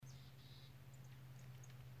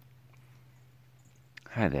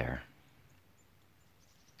Hi there,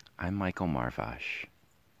 I'm Michael Marvash,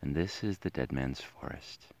 and this is the Dead Man's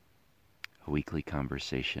Forest, a weekly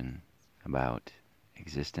conversation about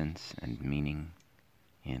existence and meaning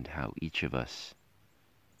and how each of us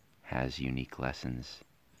has unique lessons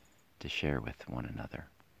to share with one another.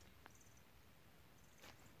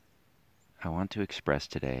 I want to express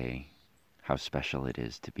today how special it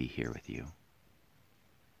is to be here with you.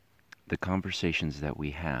 The conversations that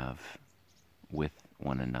we have with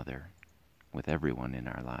one another, with everyone in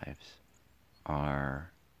our lives, are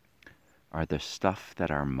the stuff that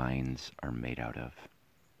our minds are made out of,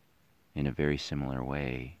 in a very similar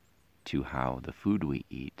way to how the food we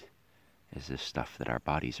eat is the stuff that our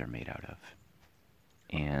bodies are made out of.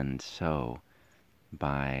 And so,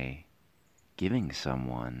 by giving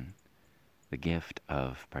someone the gift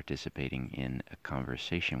of participating in a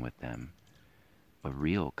conversation with them, a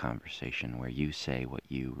real conversation where you say what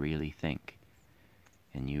you really think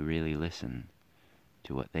and you really listen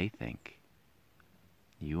to what they think,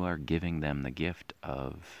 you are giving them the gift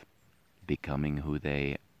of becoming who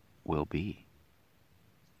they will be.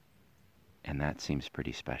 And that seems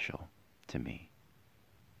pretty special to me.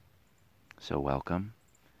 So welcome,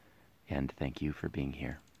 and thank you for being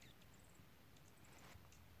here.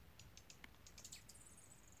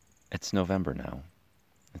 It's November now.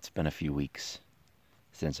 It's been a few weeks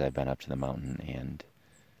since I've been up to the mountain, and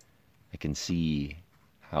I can see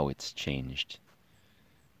how it's changed.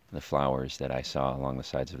 The flowers that I saw along the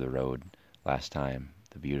sides of the road last time,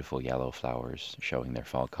 the beautiful yellow flowers showing their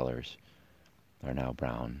fall colors, are now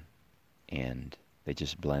brown, and they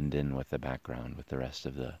just blend in with the background, with the rest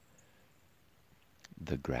of the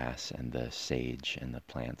grass and the sage and the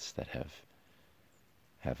plants that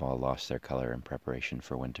have all lost their color in preparation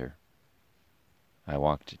for winter. I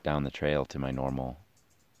walked down the trail to my normal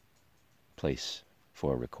place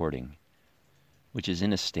for recording, which is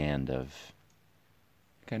in a stand of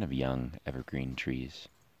kind of young evergreen trees.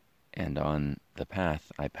 And on the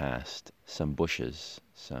path I passed some bushes,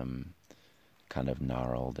 some kind of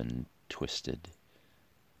gnarled and twisted,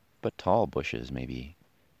 but tall bushes, maybe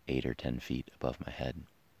 8 or 10 feet above my head,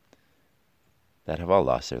 that have all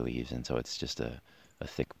lost their leaves, and so it's just a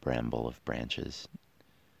thick bramble of branches.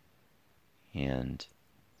 And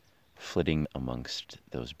flitting amongst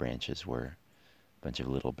those branches were a bunch of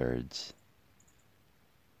little birds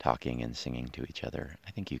talking and singing to each other. I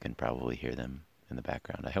think you can probably hear them in the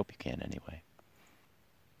background. I hope you can anyway.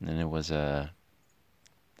 And it was a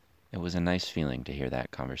nice feeling to hear that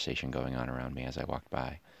conversation going on around me as I walked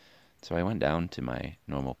by. So I went down to my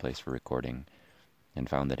normal place for recording and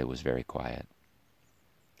found that it was very quiet.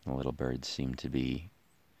 The little birds seemed to be,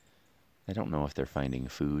 I don't know if they're finding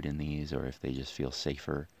food in these or if they just feel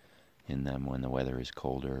safer in them when the weather is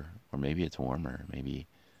colder, or maybe it's warmer. Maybe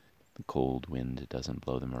the cold wind doesn't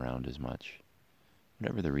blow them around as much.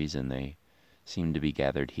 Whatever the reason, they seemed to be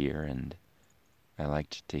gathered here, and I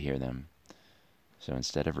liked to hear them. So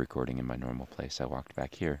instead of recording in my normal place, I walked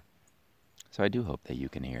back here. So I do hope that you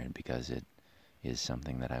can hear it, because it is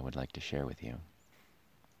something that I would like to share with you.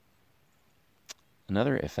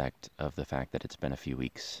 Another effect of the fact that it's been a few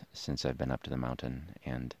weeks since I've been up to the mountain,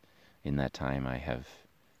 and in that time I have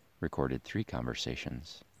recorded 3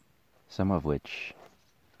 conversations, some of which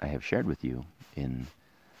I have shared with you in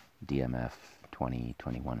DMF 20,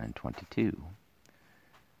 21, and 22,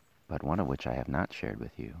 but one of which I have not shared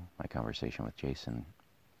with you, my conversation with Jason.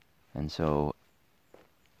 And so,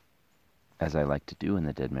 as I like to do in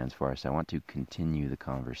the Dead Man's Forest, I want to continue the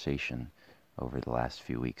conversation over the last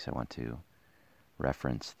few weeks. I want to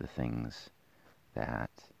reference the things that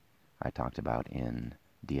I talked about in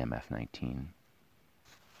DMF 19,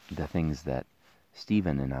 the things that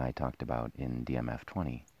Stephen and I talked about in DMF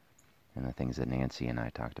 20, and the things that Nancy and I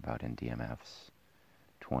talked about in DMFs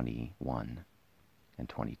 21 and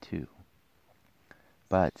 22.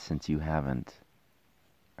 But since you haven't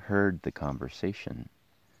heard the conversation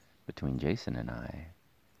between Jason and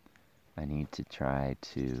I need to try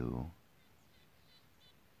to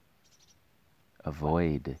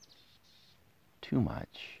avoid too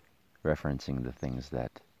much referencing the things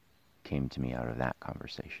that came to me out of that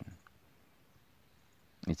conversation.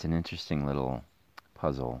 It's an interesting little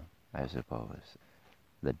puzzle, I suppose.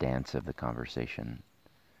 The dance of the conversation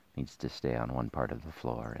needs to stay on one part of the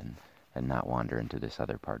floor and not wander into this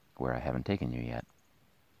other part where I haven't taken you yet.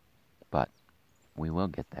 But we will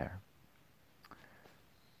get there.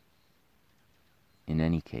 In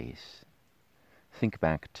any case, think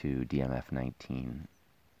back to DMF 19,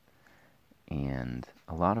 and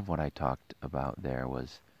a lot of what I talked about there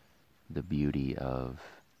was the beauty of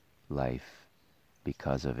life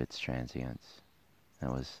because of its transience.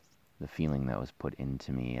 That was the feeling that was put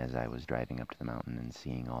into me as I was driving up to the mountain and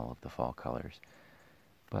seeing all of the fall colors.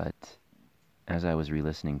 But as I was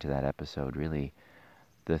re-listening to that episode, really,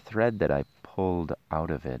 the thread that I pulled out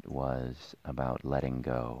of it was about letting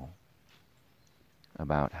go,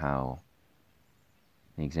 about how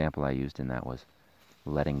the example I used in that was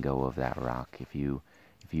letting go of that rock. If you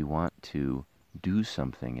want to do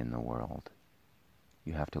something in the world,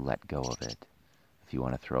 you have to let go of it. If you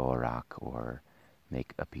want to throw a rock or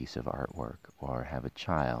make a piece of artwork or have a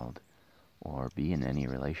child or be in any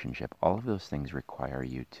relationship, all of those things require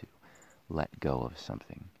you to let go of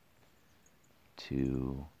something,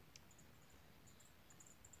 to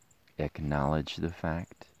acknowledge the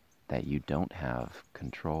fact that you don't have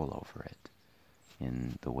control over it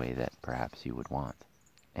in the way that perhaps you would want,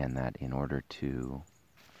 and that in order to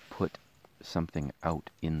put something out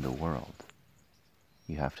in the world,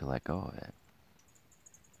 you have to let go of it.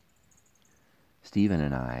 Stephen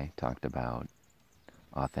and I talked about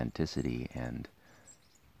authenticity and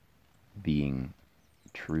being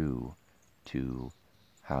true to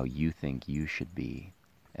how you think you should be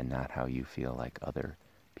and not how you feel like other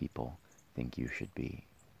people think you should be,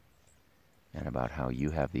 and about how you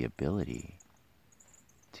have the ability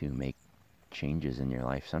to make changes in your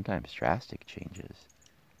life, sometimes drastic changes,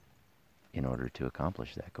 in order to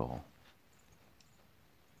accomplish that goal.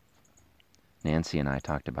 Nancy and I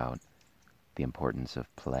talked about the importance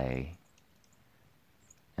of play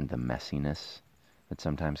and the messiness that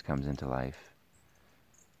sometimes comes into life,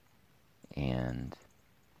 and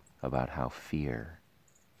about how fear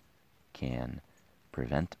can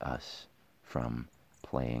prevent us from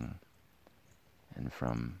playing and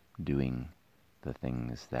from doing the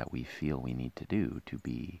things that we feel we need to do to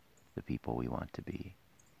be the people we want to be.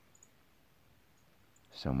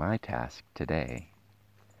 So my task today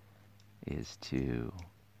is to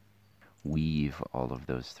weave all of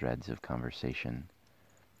those threads of conversation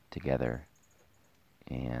together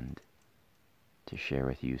and to share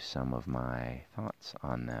with you some of my thoughts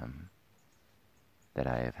on them that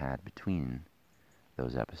I have had between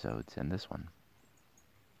those episodes and this one.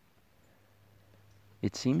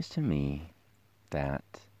 It seems to me that,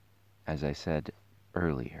 as I said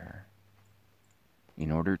earlier,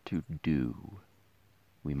 in order to do,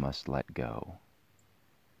 we must let go.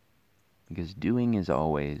 Because doing is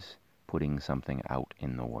always putting something out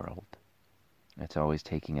in the world. It's always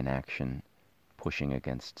taking an action, pushing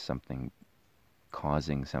against something,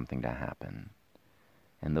 causing something to happen.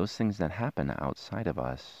 And those things that happen outside of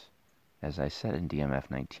us, as I said in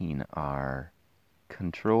DMF 19, are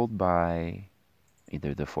controlled by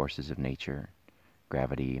either the forces of nature,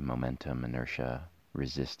 gravity, momentum, inertia,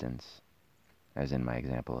 resistance, as in my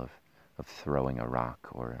example of throwing a rock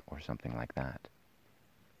or something like that.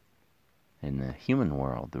 In the human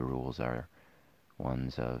world, the rules are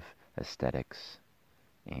ones of aesthetics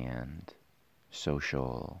and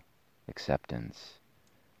social acceptance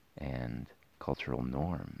and cultural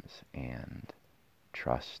norms and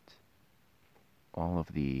trust. All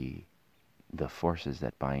of the forces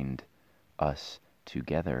that bind us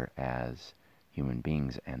together as human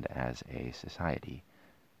beings and as a society,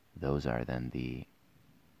 those are then the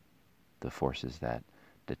forces that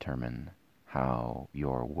determine how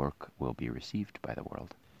your work will be received by the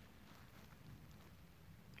world.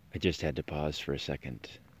 I just had to pause for a second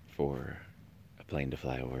for a plane to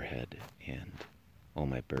fly overhead, and all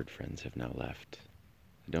my bird friends have now left.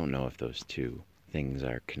 I don't know if those two things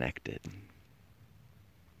are connected,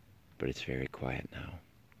 but it's very quiet now.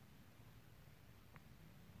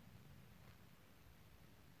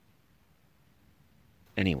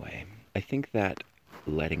 Anyway, I think that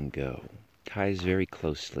letting go ties very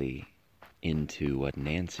closely into what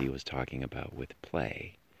Nancy was talking about with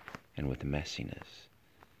play and with messiness.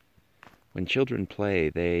 When children play,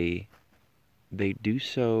 they do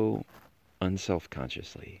so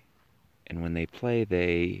unselfconsciously. And when they play,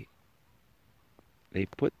 they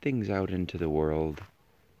put things out into the world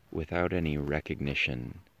without any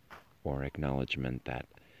recognition or acknowledgement that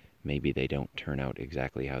maybe they don't turn out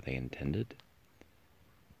exactly how they intended.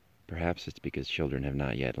 Perhaps it's because children have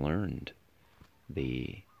not yet learned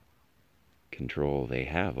the control they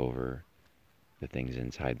have over the things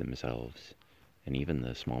inside themselves, and even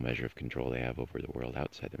the small measure of control they have over the world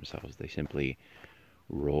outside themselves. They simply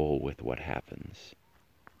roll with what happens.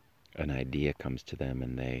 An idea comes to them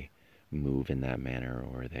and they move in that manner,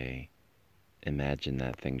 or they imagine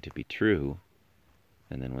that thing to be true,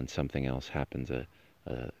 and then when something else happens,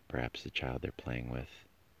 perhaps the child they're playing with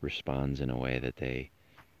responds in a way that they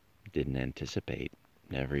didn't anticipate,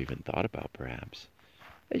 never even thought about perhaps.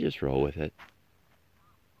 They just roll with it.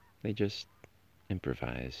 They just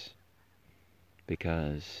improvise.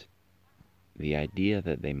 Because the idea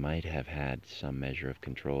that they might have had some measure of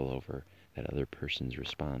control over that other person's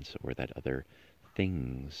response or that other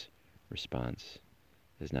thing's response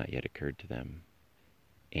has not yet occurred to them.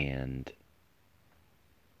 And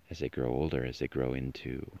as they grow older, as they grow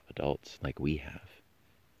into adults like we have,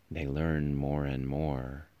 they learn more and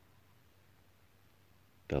more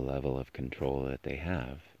the level of control that they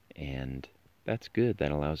have. And that's good.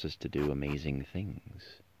 That allows us to do amazing things.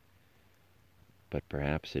 But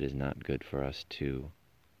perhaps it is not good for us to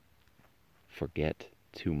forget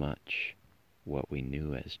too much what we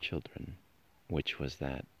knew as children, which was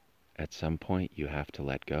that at some point you have to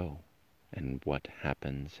let go, and what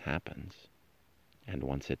happens, happens. And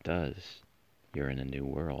once it does, you're in a new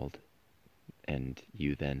world, and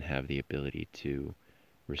you then have the ability to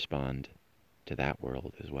respond to that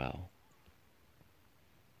world as well.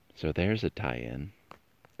 So there's a tie-in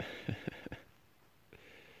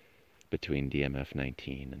between DMF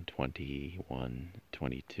 19 and 21,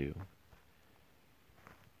 22.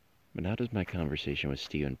 But how does my conversation with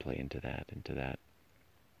Stephen play into that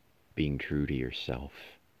being true to yourself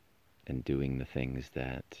and doing the things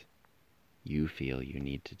that you feel you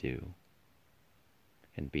need to do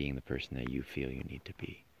and being the person that you feel you need to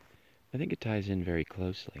be? I think it ties in very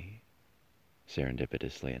closely,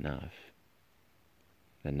 serendipitously enough,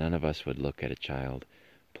 that none of us would look at a child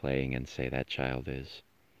playing and say that child is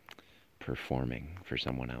performing for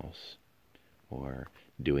someone else or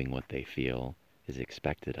doing what they feel is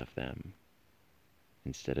expected of them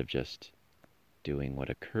instead of just doing what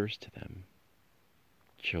occurs to them.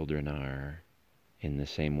 Children are, in the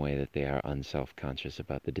same way that they are unself-conscious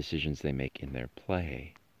about the decisions they make in their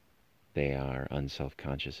play, they are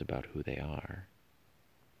unself-conscious about who they are.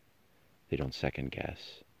 They don't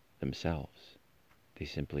second-guess themselves. They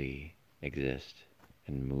simply exist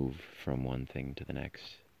and move from one thing to the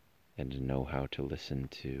next and know how to listen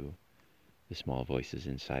to the small voices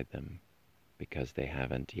inside them because they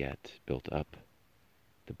haven't yet built up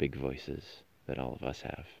the big voices that all of us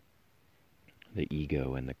have. The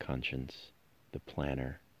ego and the conscience, the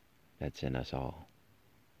planner that's in us all.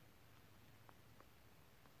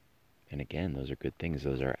 And again, those are good things.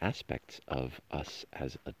 Those are aspects of us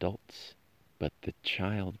as adults. But the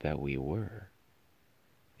child that we were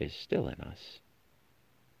is still in us,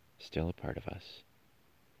 still a part of us.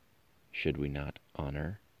 Should we not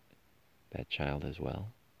honor that child as well?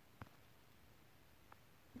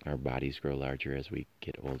 Our bodies grow larger as we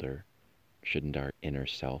get older. Shouldn't our inner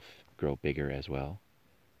self grow bigger as well?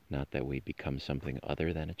 Not that we become something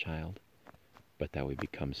other than a child, but that we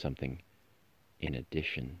become something in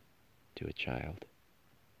addition to a child.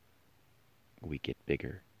 We get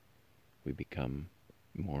bigger. We become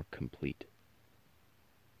more complete,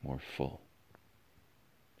 more full.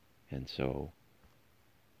 And so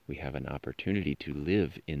we have an opportunity to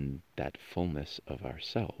live in that fullness of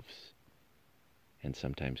ourselves. And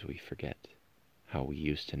sometimes we forget how we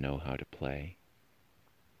used to know how to play,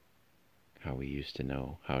 how we used to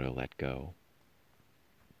know how to let go,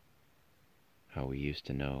 how we used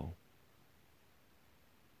to know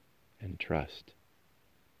and trust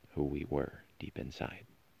who we were deep inside.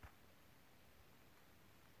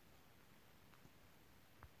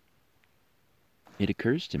 It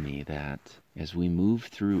occurs to me that as we move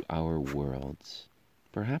through our worlds,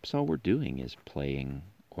 perhaps all we're doing is playing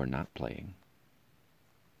or not playing.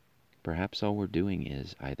 Perhaps all we're doing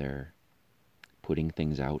is either putting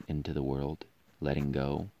things out into the world, letting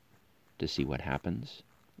go to see what happens,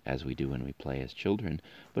 as we do when we play as children,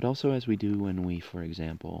 but also as we do when we, for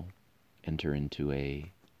example, enter into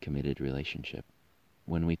a committed relationship.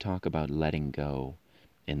 When we talk about letting go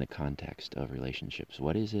in the context of relationships,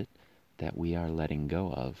 what is it that we are letting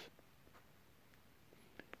go of?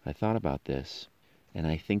 I thought about this, and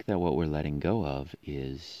I think that what we're letting go of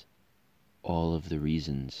is all of the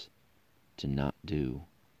reasons to not do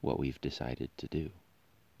what we've decided to do.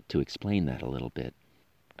 To explain that a little bit,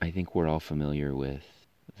 I think we're all familiar with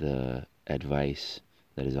the advice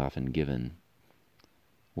that is often given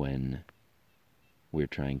when we're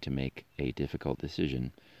trying to make a difficult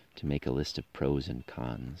decision, to make a list of pros and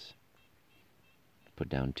cons. Put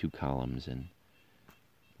down 2 columns and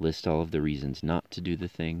list all of the reasons not to do the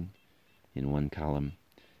thing in one column,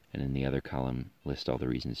 and in the other column list all the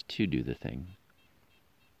reasons to do the thing.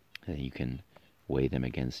 And you can weigh them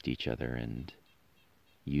against each other and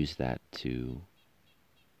use that to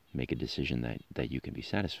make a decision that you can be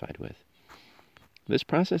satisfied with. This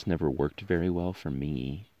process never worked very well for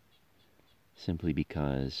me, simply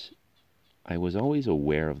because I was always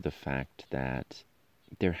aware of the fact that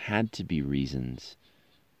there had to be reasons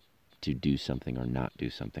to do something or not do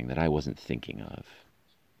something that I wasn't thinking of.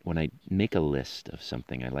 When I make a list of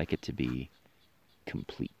something, I like it to be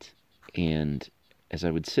complete. And as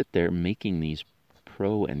I would sit there making these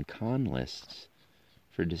pro and con lists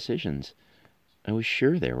for decisions, I was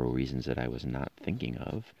sure there were reasons that I was not thinking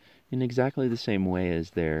of, in exactly the same way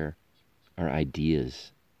as there are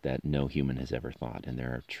ideas that no human has ever thought, and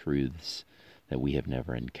there are truths that we have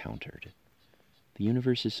never encountered. The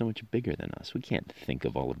universe is so much bigger than us. We can't think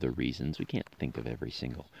of all of the reasons. We can't think of every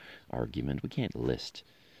single argument. We can't list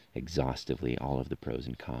exhaustively all of the pros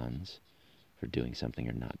and cons for doing something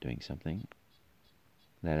or not doing something.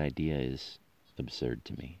 That idea is absurd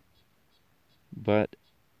to me. But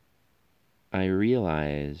I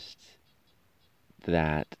realized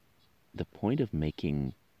that the point of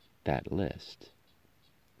making that list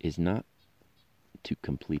is not to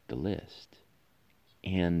complete the list.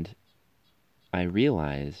 And I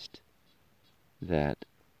realized that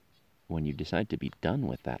when you decide to be done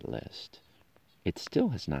with that list, it still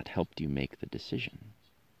has not helped you make the decision,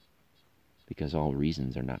 because all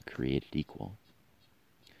reasons are not created equal.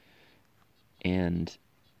 And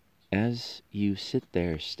as you sit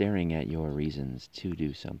there staring at your reasons to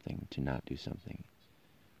do something, to not do something,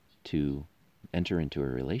 to enter into a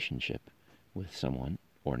relationship with someone,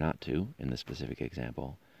 or not to, in the specific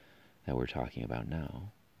example that we're talking about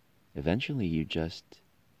now, eventually you just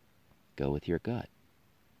go with your gut.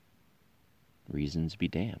 Reasons be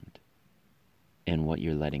damned. And what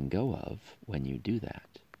you're letting go of when you do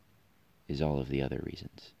that is all of the other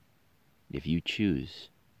reasons. If you choose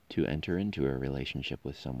to enter into a relationship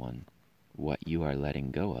with someone, what you are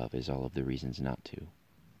letting go of is all of the reasons not to,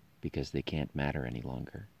 because they can't matter any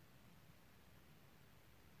longer.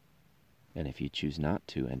 And if you choose not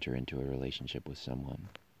to enter into a relationship with someone,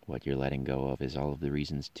 what you're letting go of is all of the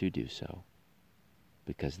reasons to do so,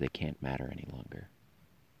 because they can't matter any longer.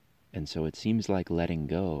 And so it seems like letting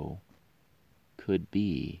go could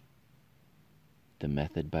be the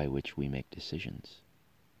method by which we make decisions.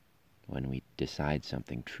 When we decide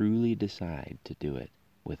something, truly decide to do it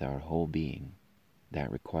with our whole being,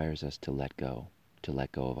 that requires us to let go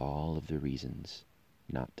of all of the reasons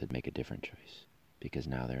not to make a different choice, because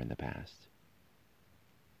now they're in the past.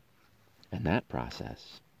 And that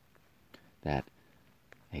process, that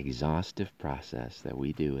exhaustive process that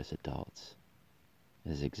we do as adults,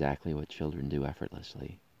 is exactly what children do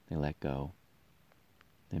effortlessly. They let go,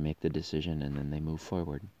 they make the decision, and then they move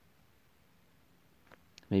forward.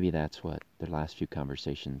 Maybe that's what the last few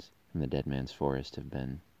conversations in the Dead Man's Forest have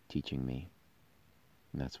been teaching me.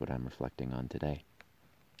 And that's what I'm reflecting on today.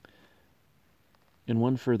 And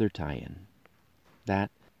one further tie-in,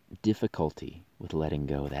 that difficulty with letting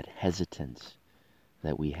go, that hesitance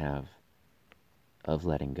that we have of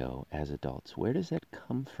letting go as adults, where does that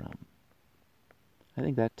come from? I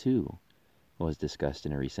think that too was discussed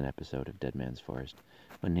in a recent episode of Dead Man's Forest,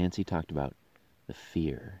 when Nancy talked about the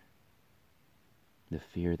fear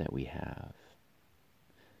that we have.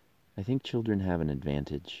 I think children have an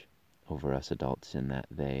advantage over us adults in that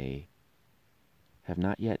they have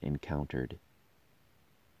not yet encountered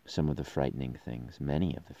some of the frightening things,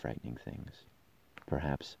 many of the frightening things,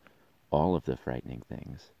 perhaps all of the frightening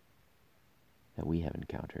things that we have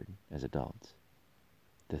encountered as adults.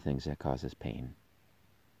 The things that cause us pain,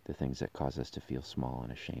 the things that cause us to feel small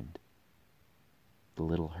and ashamed, the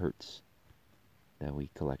little hurts that we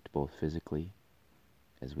collect both physically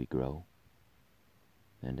as we grow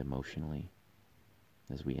and emotionally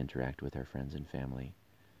as we interact with our friends and family,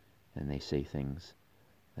 and they say things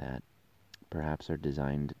that perhaps are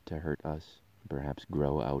designed to hurt us, perhaps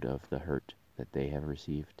grow out of the hurt that they have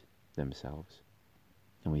received themselves.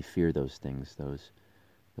 And we fear those things,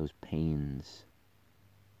 those pains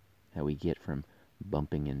that we get from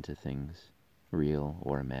bumping into things, real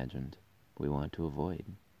or imagined, we want to avoid.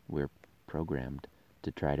 We're programmed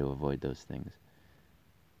to try to avoid those things.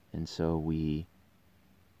 And so we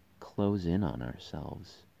close in on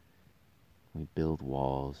ourselves. We build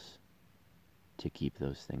walls to keep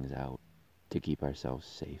those things out, to keep ourselves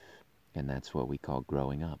safe. And that's what we call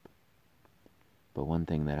growing up. But one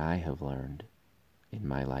thing that I have learned in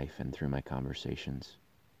my life and through my conversations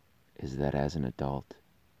is that as an adult,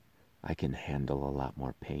 I can handle a lot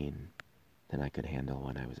more pain than I could handle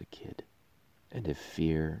when I was a kid. And if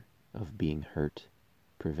fear of being hurt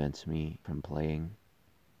prevents me from playing,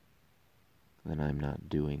 then I'm not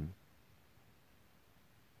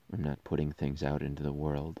putting things out into the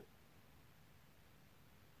world,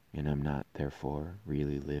 and I'm not, therefore,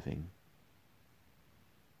 really living.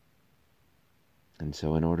 And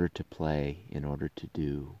so in order to play, in order to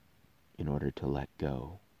do, in order to let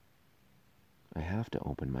go, I have to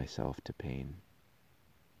open myself to pain.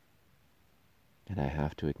 And I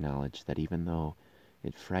have to acknowledge that even though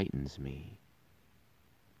it frightens me,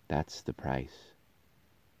 that's the price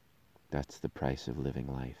That's the price of living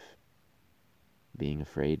life. Being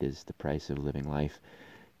afraid is the price of living life.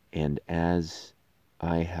 And as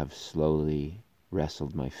I have slowly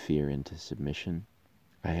wrestled my fear into submission,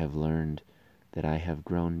 I have learned that I have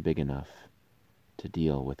grown big enough to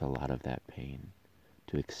deal with a lot of that pain,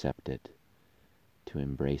 to accept it, to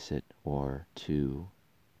embrace it, or to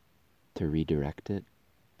redirect it,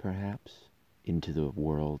 perhaps, into the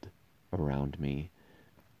world around me,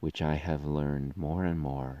 which I have learned more and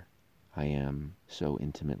more I am so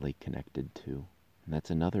intimately connected to. And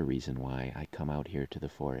that's another reason why I come out here to the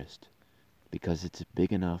forest, because it's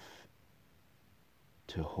big enough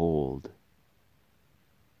to hold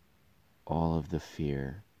all of the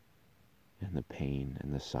fear and the pain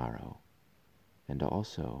and the sorrow, and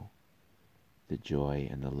also the joy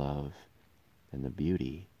and the love and the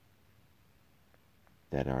beauty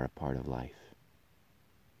that are a part of life.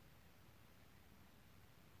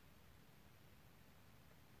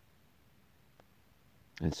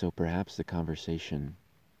 And so perhaps the conversation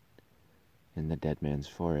in the Dead Man's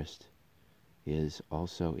Forest is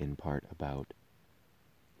also in part about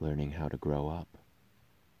learning how to grow up,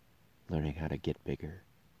 learning how to get bigger,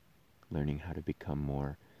 learning how to become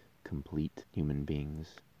more complete human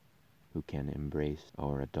beings who can embrace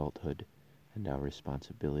our adulthood and our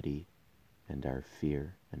responsibility and our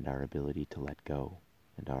fear and our ability to let go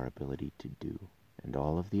and our ability to do and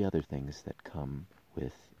all of the other things that come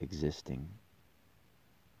with existing.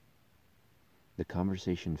 The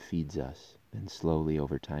conversation feeds us, and slowly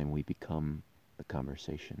over time we become the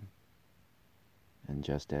conversation. And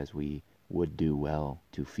just as we would do well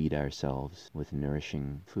to feed ourselves with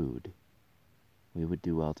nourishing food, we would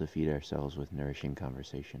do well to feed ourselves with nourishing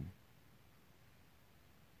conversation.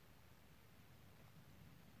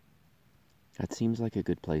 That seems like a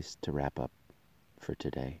good place to wrap up for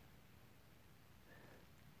today.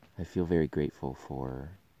 I feel very grateful for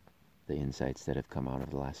the insights that have come out of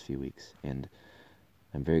the last few weeks, and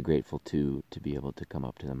I'm very grateful too to be able to come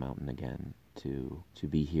up to the mountain again, to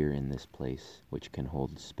be here in this place which can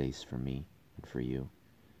hold space for me and for you,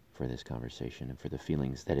 for this conversation and for the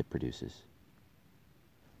feelings that it produces.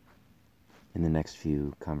 In the next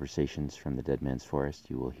few conversations from the Dead Man's Forest,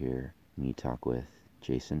 you will hear me talk with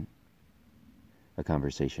Jason, a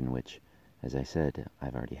conversation which, as I said,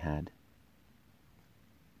 I've already had.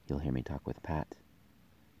 You'll hear me talk with Pat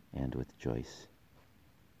and with Joyce,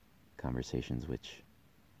 conversations which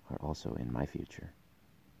are also in my future.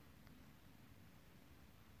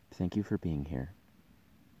 Thank you for being here.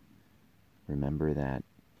 Remember that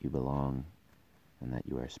you belong and that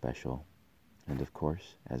you are special. And of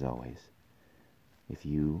course, as always, if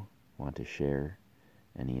you want to share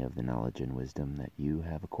any of the knowledge and wisdom that you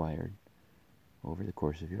have acquired over the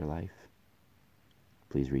course of your life,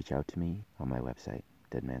 please reach out to me on my website,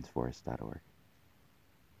 deadmansforest.org.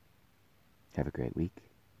 Have a great week.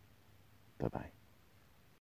 Bye-bye.